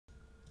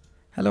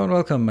Hello and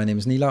welcome, my name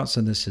is Nilaus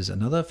and this is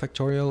another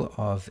factorial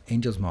of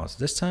Angel's mods.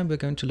 This time we're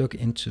going to look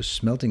into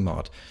Smelting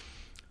mod.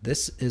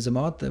 This is a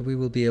mod that we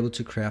will be able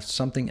to craft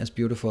something as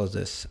beautiful as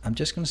this. I'm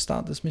just going to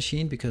start this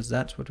machine because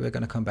that's what we're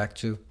going to come back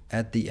to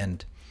at the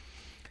end.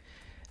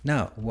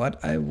 Now,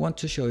 what I want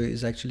to show you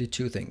is actually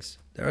two things.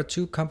 There are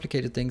two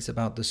complicated things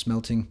about the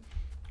smelting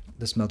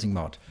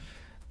mod.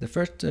 The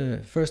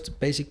first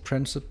basic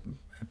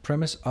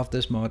premise of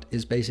this mod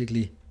is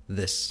basically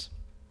this.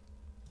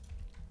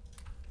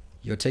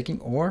 You're taking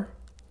ore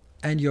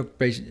and you're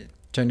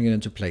turning it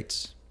into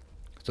plates.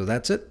 So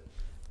that's it.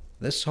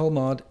 This whole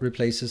mod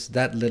replaces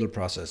that little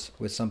process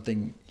with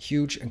something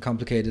huge and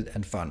complicated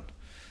and fun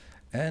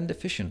and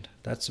efficient.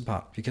 That's the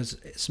part, because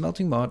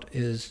smelting mod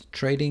is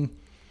trading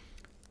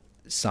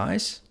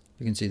size.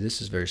 You can see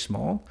this is very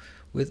small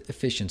with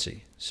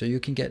efficiency. So you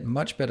can get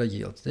much better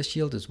yield. This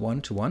yield is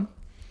 1-to-1.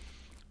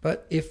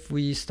 But if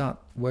we start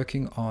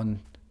working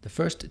on the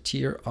first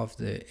tier of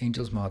the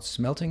Angel's mod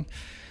smelting,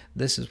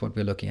 this is what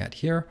we're looking at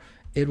here.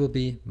 It will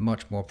be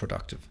much more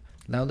productive.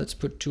 Now let's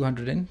put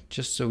 200 in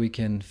just so we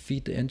can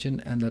feed the engine,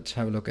 and let's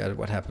have a look at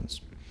what happens.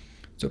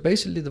 So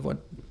basically the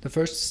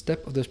first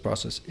step of this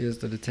process is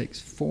that it takes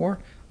 4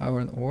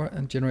 iron ore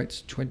and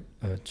generates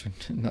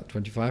not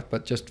 25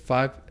 but just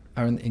 5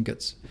 iron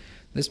ingots.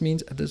 This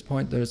means at this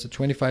point there's a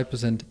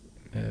 25%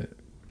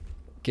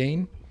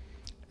 gain,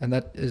 and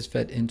that is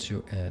fed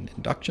into an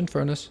induction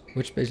furnace,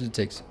 which basically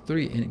takes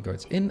 3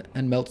 ingots in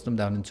and melts them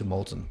down into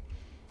molten.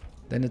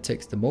 Then it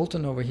takes the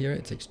molten over here,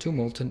 it takes 2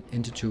 molten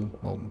into 2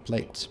 molten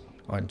plates,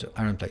 or into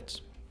iron plates.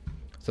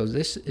 So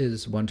this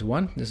is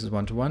 1-to-1, this is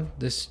 1-to-1,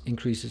 this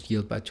increases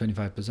yield by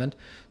 25%.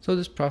 So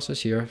this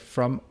process here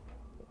from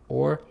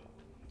ore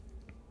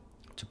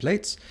to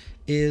plates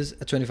is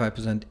a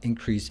 25%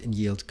 increase in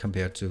yield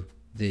compared to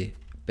the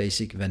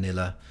basic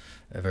vanilla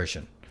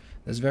version.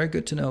 That's very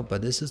good to know,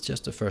 but this is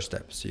just the first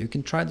step. So you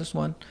can try this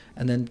one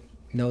and then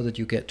know that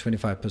you get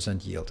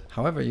 25% yield.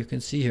 However, you can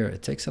see here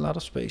it takes a lot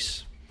of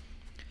space.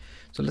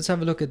 So let's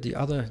have a look at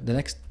the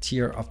next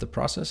tier of the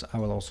process. I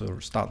will also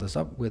start this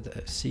up with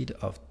a seed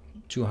of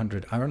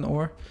 200 iron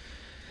ore.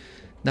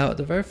 Now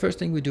the very first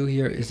thing we do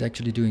here is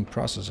actually doing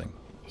processing.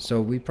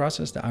 So we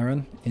process the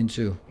iron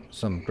into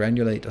some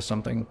granulate or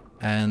something,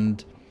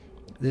 and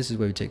this is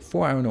where we take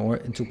 4 iron ore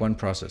into 1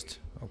 processed.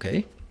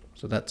 Okay,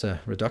 so that's a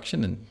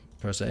reduction in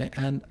per se.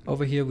 And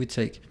over here we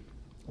take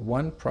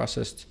 1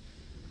 processed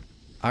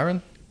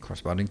iron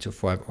corresponding to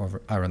 5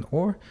 iron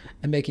ore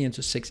and making it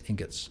into 6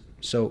 ingots.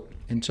 So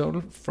in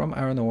total, from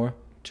iron ore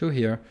to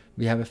here,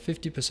 we have a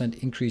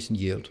 50% increase in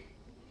yield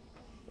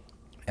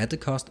at the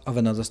cost of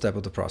another step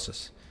of the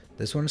process.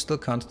 This one is still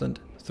constant,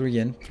 3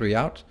 in, 3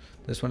 out.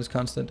 This one is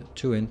constant,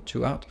 2 in,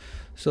 2 out.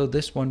 So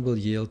this one will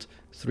yield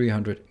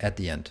 300 at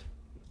the end.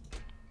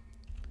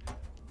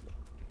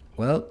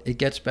 Well, it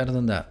gets better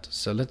than that.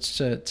 So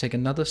let's take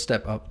another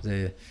step up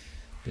the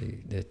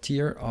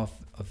tier of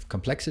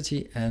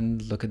complexity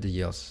and look at the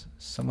yields.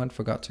 Someone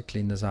forgot to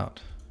clean this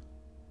out.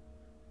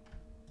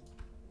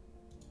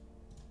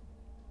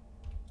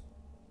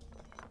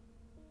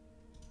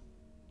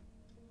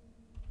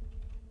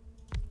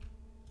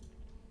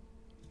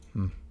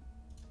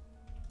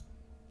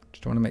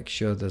 Just want to make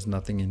sure there's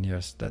nothing in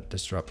here that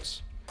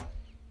disrupts.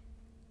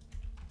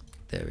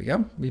 There we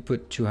go. We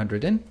put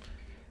 200 in,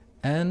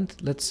 and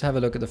let's have a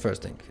look at the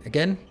first thing.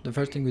 Again, the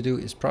first thing we do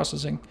is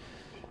processing.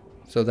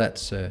 So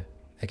that's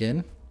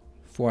again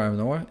 4 iron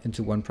ore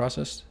into 1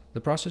 process.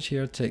 The process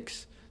here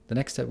takes the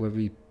next step where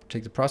we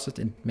take the process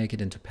and make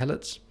it into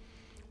pellets.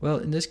 Well,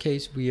 in this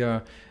case, we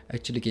are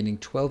actually getting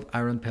 12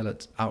 iron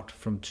pellets out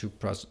from 2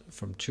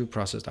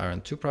 processed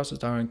iron. 2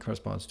 processed iron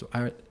corresponds to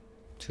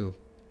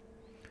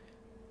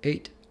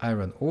 8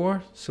 iron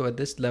ore. So at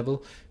this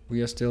level,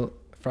 we are still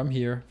from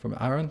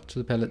iron to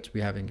the pellets,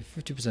 we're having a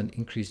 50%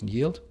 increase in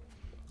yield.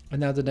 And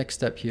now the next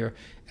step here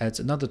adds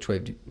another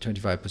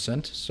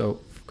 25%. So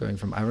going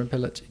from iron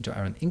pellets into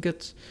iron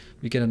ingots,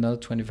 we get another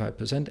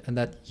 25%, and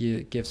that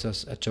gives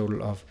us a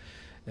total of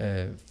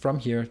from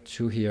here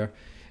to here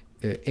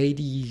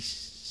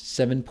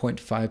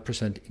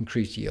 87.5%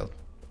 increased yield.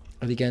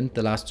 And again,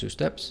 the last 2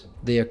 steps,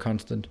 they are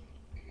constant,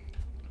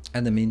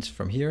 and that means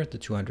from here the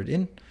 200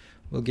 in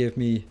will give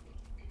me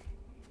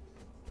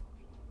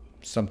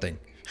something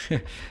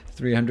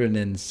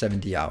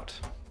 370 out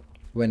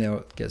when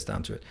it gets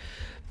down to it.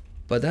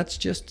 But that's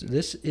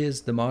this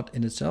is the mod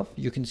in itself.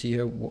 You can see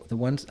here the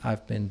ones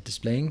I've been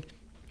displaying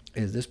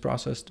is this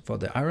process for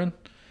the iron,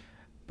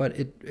 but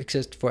it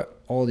exists for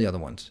all the other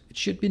ones. It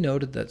should be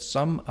noted that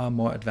some are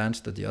more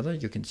advanced than the other.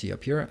 You can see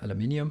up here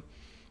aluminium.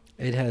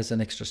 It has an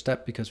extra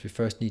step because we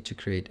first need to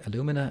create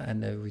alumina,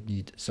 and then we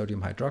need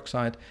sodium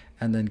hydroxide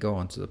and then go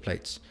on to the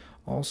plates.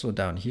 Also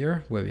down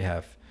here where we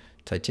have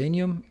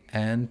titanium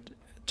and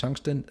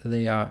tungsten,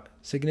 they are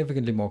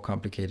significantly more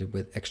complicated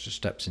with extra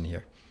steps in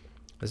here.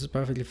 This is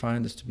perfectly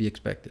fine, this is to be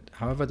expected.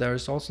 However, there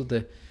is also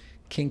the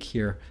kink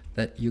here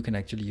that you can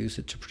actually use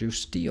it to produce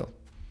steel.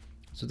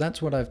 So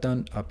that's what I've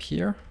done up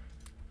here.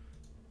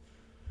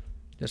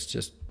 Let's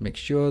just make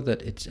sure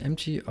that it's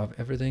empty of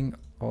everything,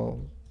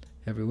 all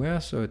everywhere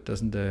so it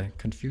doesn't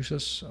confuse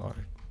us, or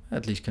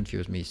at least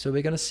confuse me. So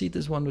we're going to seed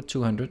this one with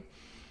 200.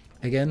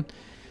 Again,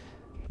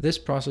 this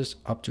process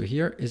up to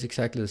here is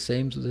exactly the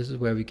same. So this is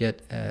where we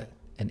get an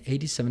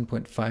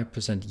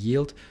 87.5%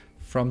 yield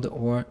from the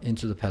ore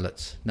into the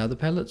pellets. Now the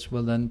pellets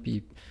will then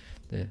be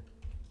the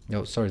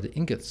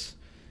ingots.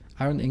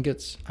 Iron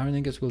ingots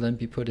will then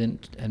be put in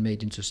and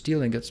made into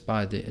steel ingots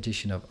by the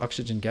addition of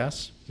oxygen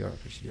gas. You're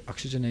actually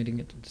oxygenating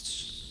it.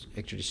 It's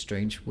actually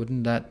strange.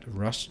 Wouldn't that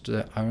rust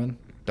the iron?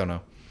 Don't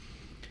know.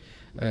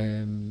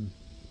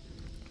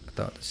 I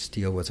thought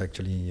steel was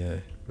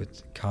actually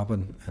with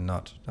carbon and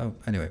not. Oh,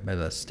 anyway, maybe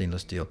that's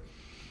stainless steel.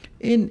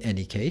 In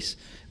any case,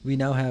 we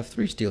now have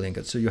 3 steel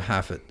ingots, so you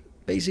have it.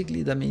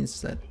 Basically, that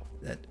means that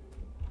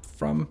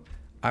from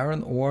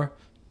iron ore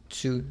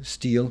to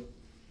steel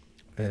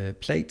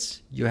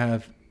plates, you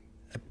have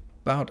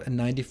about a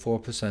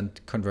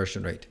 94%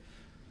 conversion rate.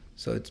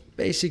 So it's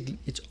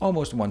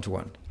almost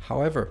 1-to-1.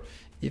 However,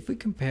 if we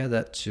compare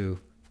that to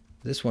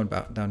this one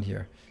down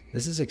here,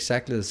 this is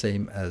exactly the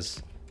same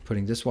as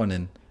putting this one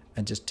in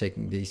and just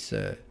taking these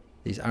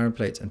iron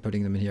plates and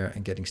putting them in here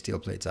and getting steel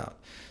plates out.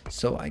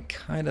 So I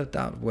kind of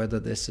doubt whether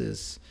this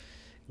is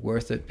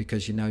worth it,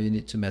 because now you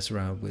need to mess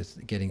around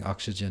with getting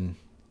oxygen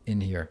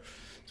in here.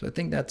 So I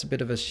think that's a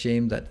bit of a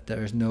shame that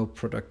there is no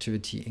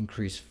productivity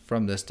increase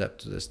from this step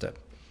to this step.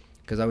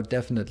 Because I would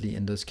definitely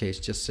in this case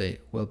just say,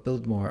 well,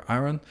 build more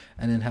iron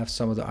and then have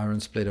some of the iron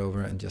split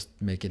over and just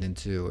make it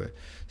into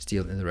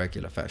steel in the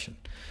regular fashion.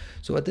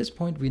 So at this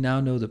point we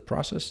now know the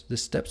process, the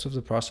steps of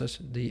the process.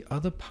 The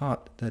other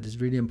part that is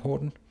really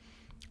important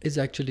is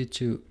actually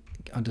to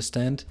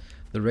understand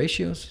the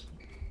ratios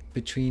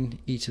between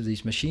each of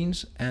these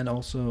machines and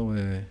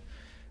also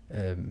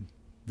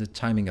the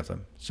timing of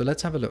them. So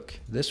let's have a look.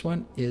 This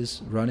one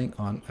is running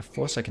on a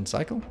 4-second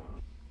cycle.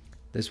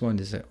 This one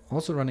is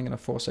also running on a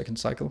 4-second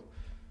cycle.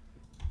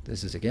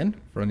 This is again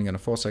running on a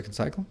 4-second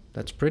cycle.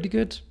 That's pretty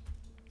good.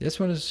 This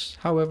one is,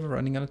 however,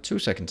 running on a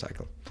 2-second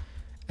cycle.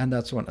 And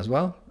that's one as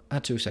well, a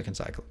 2-second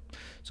cycle.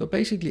 So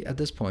basically at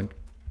this point,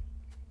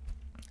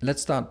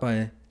 let's start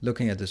by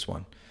looking at this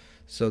one.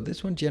 So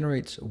this one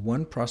generates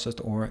 1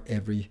 processed ore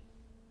every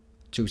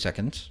 2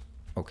 seconds.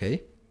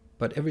 Okay.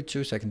 But every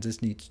 2 seconds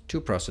this needs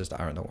 2 processed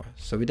iron ore.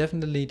 So we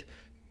definitely need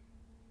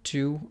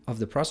 2 of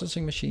the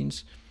processing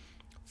machines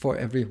for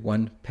every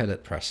 1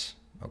 pellet press.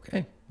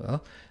 Okay,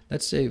 well,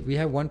 let's say we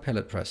have 1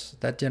 pellet press.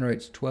 That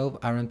generates 12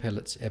 iron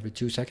pellets every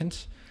 2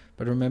 seconds.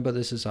 But remember,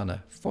 this is on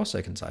a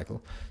 4-second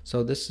cycle.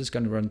 So this is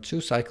going to run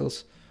 2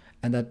 cycles,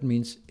 and that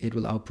means it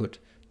will output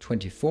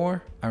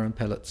 24 iron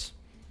pellets.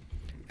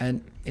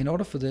 And in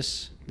order for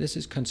this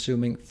is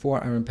consuming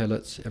 4 iron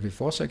pellets every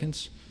 4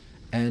 seconds,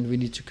 and we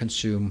need to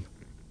consume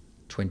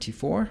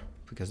 24,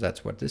 because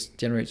that's what this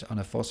generates on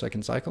a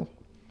 4-second cycle.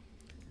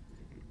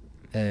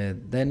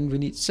 Then we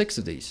need 6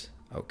 of these.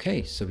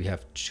 Okay, so we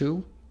have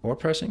 2 ore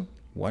pressing,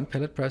 1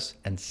 pellet press,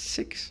 and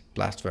 6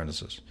 blast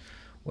furnaces.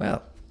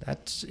 Well,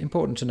 that's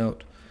important to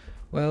note.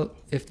 Well,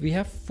 if we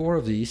have 4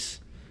 of these,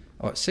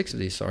 or 6 of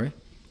these, sorry,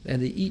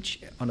 and they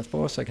each on a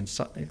 4-second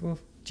cycle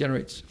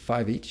generates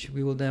 5 each,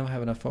 we will now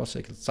have a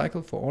 4-second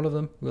cycle. For all of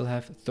them, we'll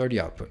have 30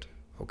 output.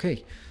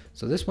 Okay,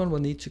 so this one will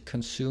need to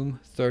consume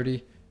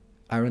 30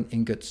 iron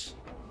ingots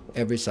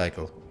every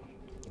cycle.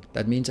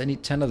 That means I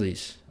need 10 of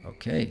these.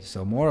 Okay,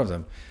 so more of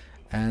them,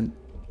 and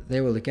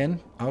they will again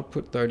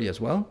output 30 as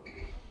well.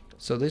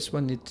 So this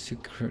one needs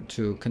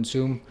to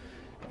consume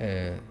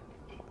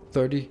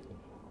 30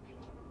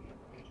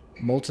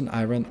 molten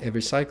iron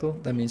every cycle.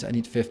 That means I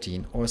need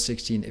 15 or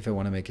 16 if I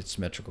want to make it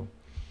symmetrical.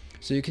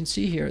 So you can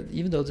see here,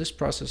 even though this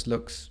process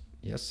looks,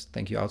 yes,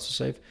 thank you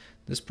autosave,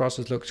 this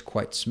process looks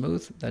quite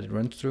smooth that it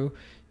runs through,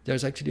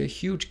 there's actually a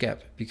huge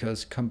gap,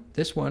 because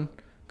this one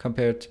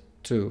compared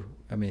to,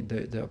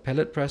 the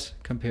pellet press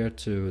compared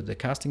to the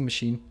casting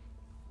machine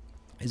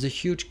is a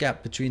huge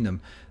gap between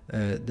them.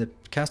 The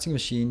casting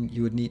machine,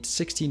 you would need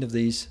 16 of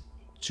these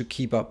to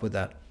keep up with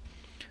that,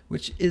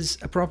 which is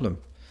a problem.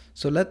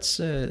 So let's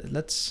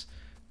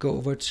go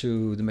over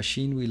to the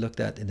machine we looked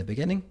at in the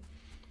beginning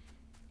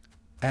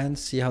and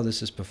see how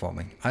this is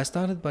performing. I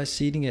started by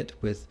seeding it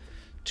with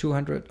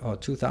 200 or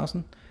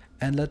 2000,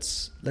 and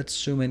let's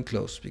zoom in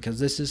close, because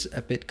this is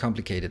a bit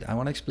complicated. I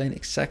want to explain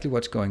exactly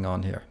what's going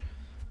on here.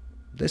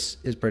 This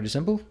is pretty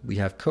simple. We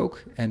have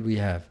coke and we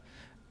have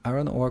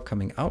iron ore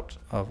coming out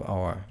of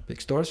our big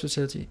storage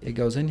facility. It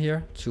goes in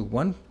here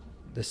to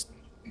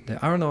the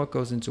iron ore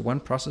goes into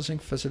one processing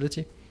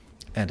facility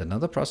and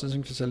another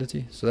processing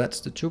facility. So that's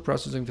the 2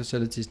 processing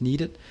facilities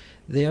needed.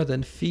 They are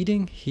then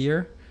feeding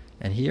here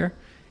and here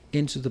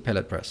into the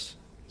pellet press.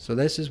 So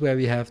this is where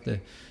we have the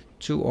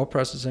 2 ore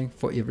processing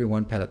for every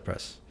 1 pellet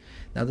press.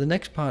 Now the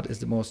next part is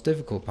the most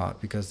difficult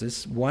part, because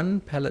this 1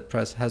 pellet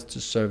press has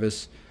to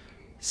service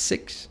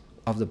 6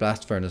 of the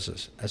blast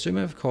furnaces,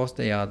 assuming of course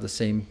they are the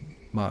same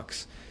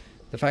marks.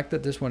 The fact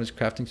that this one is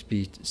crafting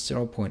speed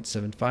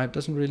 0.75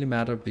 doesn't really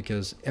matter,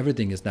 because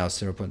everything is now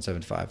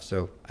 0.75,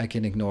 so I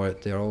can ignore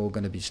it. They're all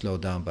going to be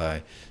slowed down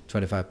by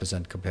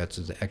 25% compared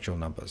to the actual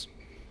numbers.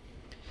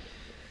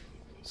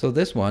 So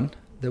this one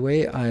the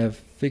way I have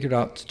figured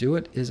out to do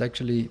it is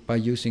actually by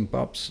using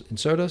Bob's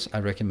inserters. I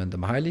recommend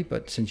them highly,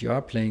 but since you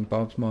are playing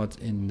Bob's mods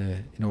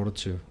in order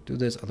to do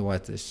this,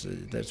 otherwise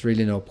there's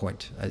really no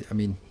point. I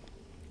mean,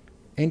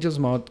 Angel's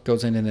mod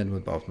goes in and in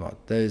with Bob's mod.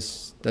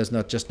 There's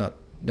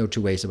no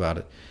two ways about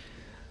it.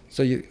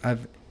 So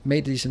I've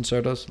made these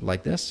inserters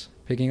like this,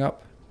 picking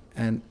up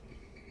and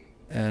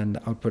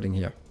outputting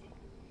here.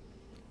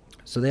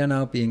 So they are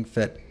now being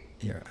fed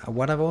here.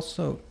 What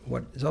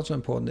is also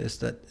important is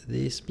that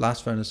these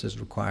blast furnaces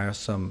require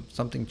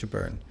something to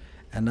burn,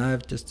 and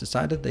I've just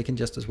decided they can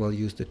just as well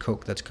use the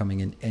coke that's coming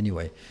in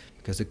anyway,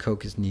 because the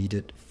coke is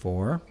needed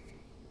for.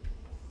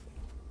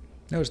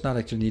 No, it's not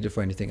actually needed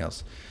for anything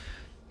else.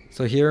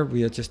 So here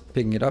we are just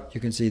picking it up.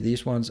 You can see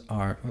these ones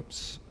are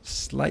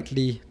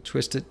slightly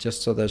twisted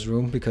just so there's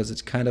room, because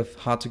it's kind of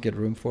hard to get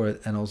room for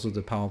it, and also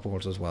the power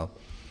boards as well.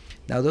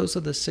 Now those are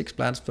the 6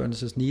 blast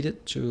furnaces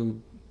needed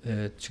to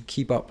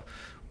keep up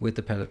with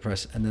the pellet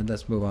press, and then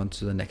let's move on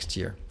to the next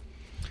tier.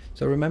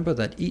 So remember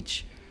that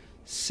each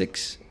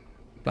 6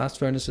 blast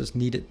furnaces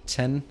needed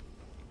 10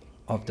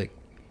 of the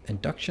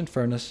induction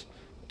furnace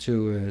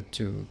to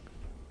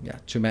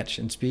match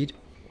in speed.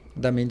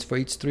 That means for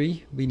each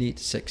 3 we need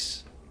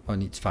 6. Or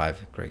needs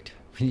 5. Great.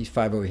 We need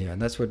 5 over here, and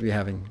that's what we're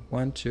having.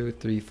 1, 2,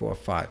 3, 4,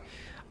 5.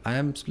 I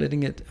am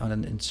splitting it on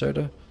an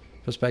inserter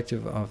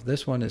perspective of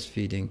this one is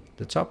feeding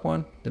the top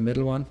one, the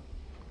middle one.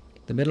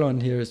 The middle one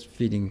here is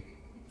feeding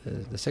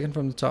the second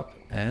from the top,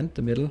 and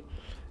the middle,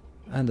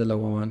 and the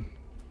lower one,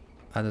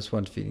 and this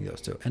one's feeding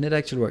those two. And it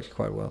actually works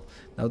quite well.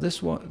 Now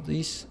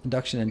these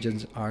induction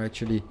engines are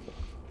actually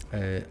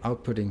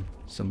outputting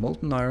some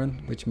molten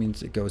iron, which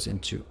means it goes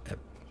into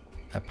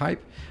a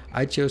pipe.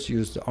 I chose to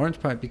use the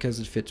orange pipe because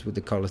it fits with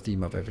the color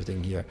theme of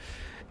everything here.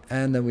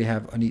 And then we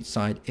have on each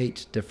side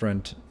 8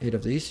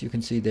 of these. You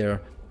can see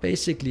they're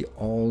basically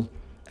all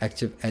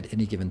active at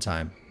any given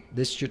time.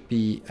 This should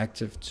be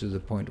active to the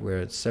point where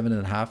it's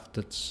 7.5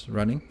 that's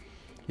running.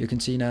 You can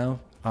see now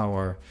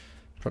our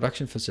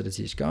production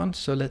facility is gone.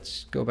 So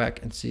let's go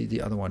back and see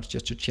the other ones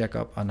just to check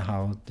up on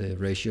how the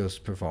ratios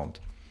performed.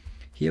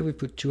 Here we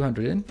put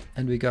 200 in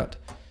and we got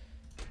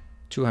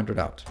 200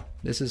 out.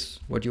 This is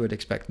what you would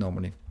expect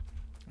normally.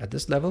 At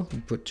this level, we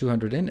put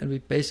 200 in and we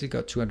basically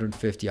got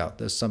 250 out.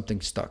 There's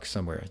something stuck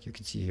somewhere, you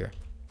can see here.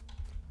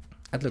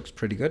 That looks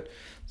pretty good.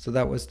 So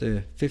that was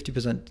the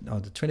 50% or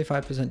the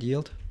 25%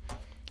 yield.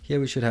 Here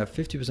we should have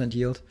 50%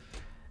 yield,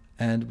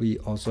 and we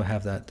also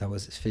have that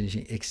was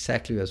finishing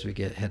exactly as we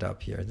head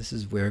up here. This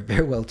is very,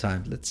 very well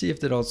timed. Let's see if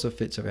that also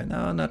fits over.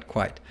 No, not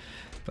quite.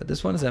 But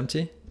this one is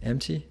empty,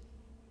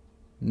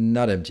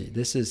 not empty.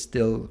 This is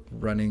still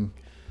running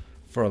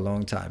for a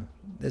long time.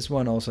 This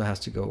one also has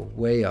to go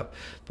way up.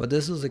 But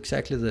this is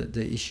exactly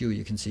the issue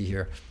you can see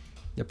here.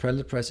 The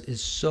pellet press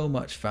is so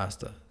much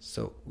faster.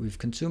 So we've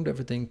consumed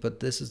everything,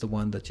 but this is the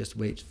one that just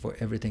waits for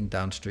everything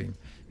downstream.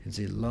 You can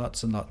see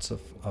lots and lots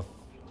of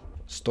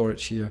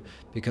storage here,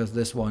 because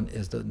this one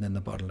is in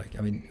the bottleneck.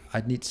 I mean,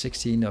 I'd need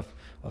 16 of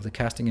the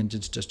casting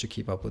engines just to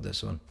keep up with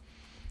this one.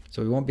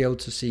 So we won't be able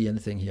to see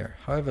anything here.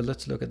 However,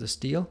 let's look at the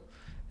steel.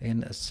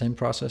 Again, the same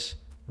process,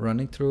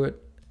 running through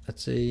it.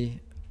 Let's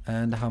see,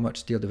 and how much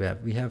steel do we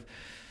have? We have,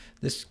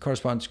 this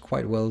corresponds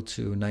quite well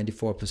to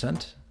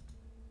 94%,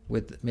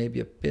 with maybe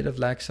a bit of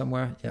lag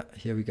somewhere. Yeah,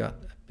 here we got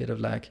a bit of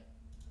lag,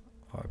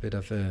 or a bit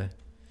of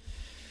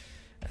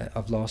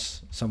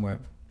loss somewhere.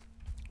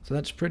 So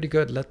that's pretty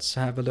good. Let's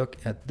have a look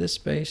at this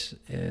space.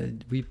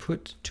 We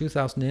put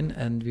 2,000 in,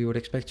 and we would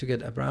expect to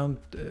get around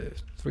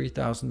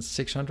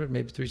 3,600,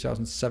 maybe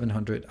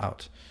 3,700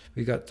 out.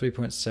 We got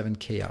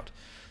 3.7k out.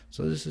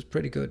 So this is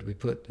pretty good. We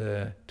put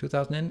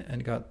 2,000 in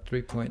and got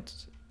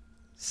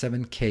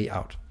 3.7k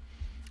out.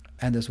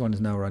 And this one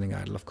is now running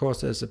idle. Of course,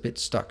 there's a bit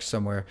stuck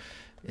somewhere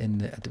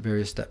at the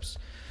various steps.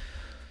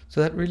 So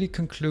that really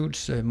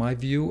concludes my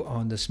view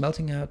on the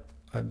smelting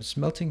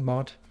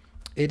mod.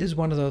 It is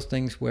one of those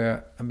things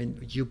where, I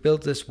mean, you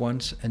build this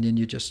once and then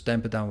you just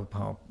stamp it down with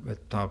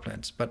power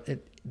plants. But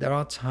there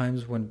are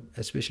times when,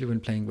 especially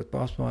when playing with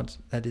boss mods,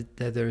 that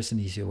there is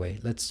an easier way.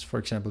 Let's, for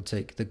example,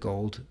 take the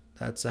gold.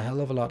 That's a hell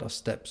of a lot of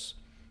steps.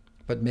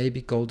 But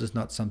maybe gold is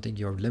not something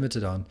you're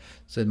limited on,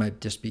 so it might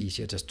just be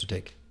easier just to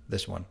take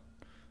this one.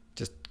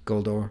 Just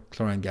gold ore,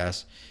 chlorine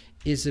gas.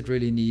 Is it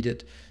really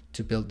needed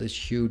to build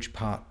this huge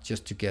part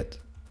just to get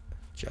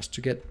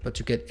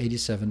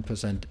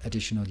 87%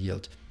 additional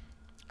yield?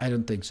 I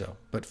don't think so.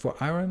 But for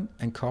iron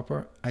and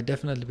copper, I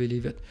definitely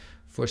believe it.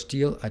 For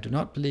steel, I do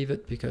not believe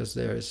it, because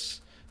there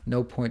is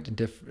no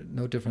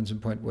difference in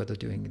point whether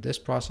doing this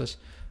process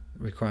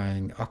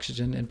requiring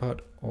oxygen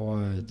input or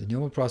the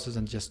normal process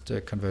and just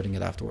converting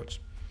it afterwards.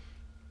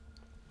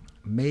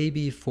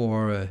 Maybe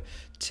for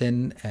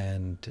tin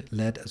and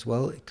lead as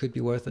well, it could be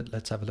worth it.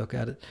 Let's have a look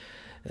at it.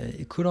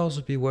 It could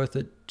also be worth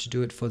it to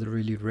do it for the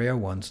really rare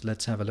ones.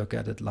 Let's have a look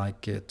at it,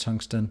 like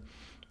tungsten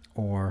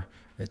or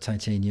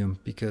titanium,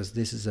 because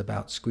this is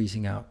about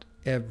squeezing out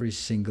every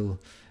single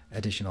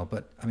additional.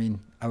 But I mean,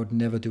 I would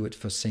never do it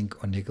for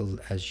zinc or nickel,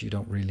 as you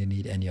don't really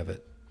need any of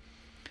it.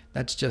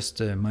 That's just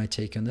my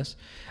take on this.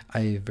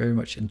 I very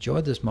much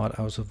enjoyed this mod.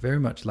 I also very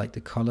much like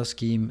the color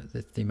scheme,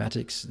 the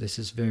thematics. This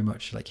is very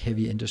much like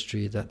heavy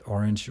industry, that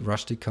orange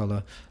rusty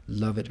color.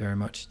 Love it very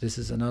much. This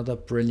is another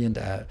brilliant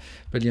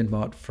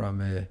mod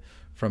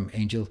from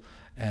Angel,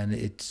 and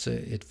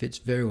it fits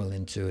very well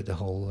into the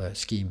whole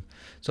scheme.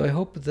 So I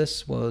hope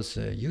this was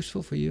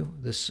useful for you,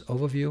 this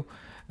overview,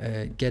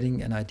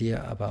 getting an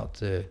idea about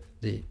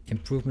the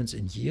improvements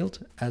in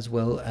yield, as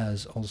well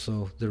as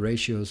also the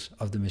ratios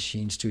of the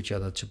machines to each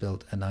other, to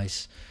build a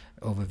nice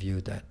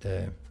overview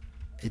that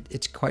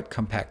it's quite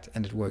compact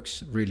and it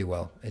works really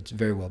well. It's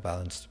very well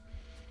balanced.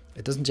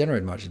 It doesn't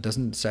generate much. It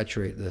doesn't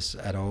saturate this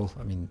at all.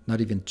 I mean,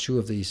 not even 2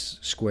 of these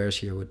squares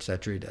here would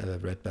saturate a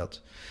red belt.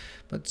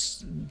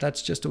 But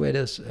that's just the way it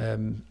is.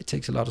 It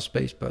takes a lot of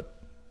space, but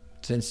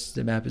since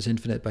the map is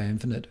infinite by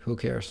infinite, who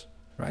cares,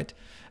 right?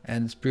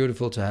 And it's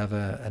beautiful to have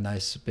a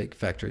nice big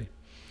factory.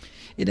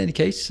 In any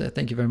case,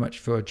 thank you very much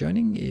for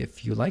joining.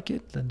 If you like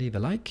it, then leave a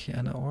like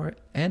and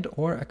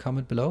or a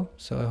comment below.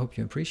 So I hope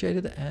you appreciate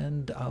it,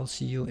 and I'll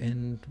see you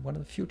in one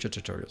of the future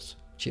tutorials.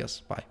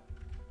 Cheers, bye.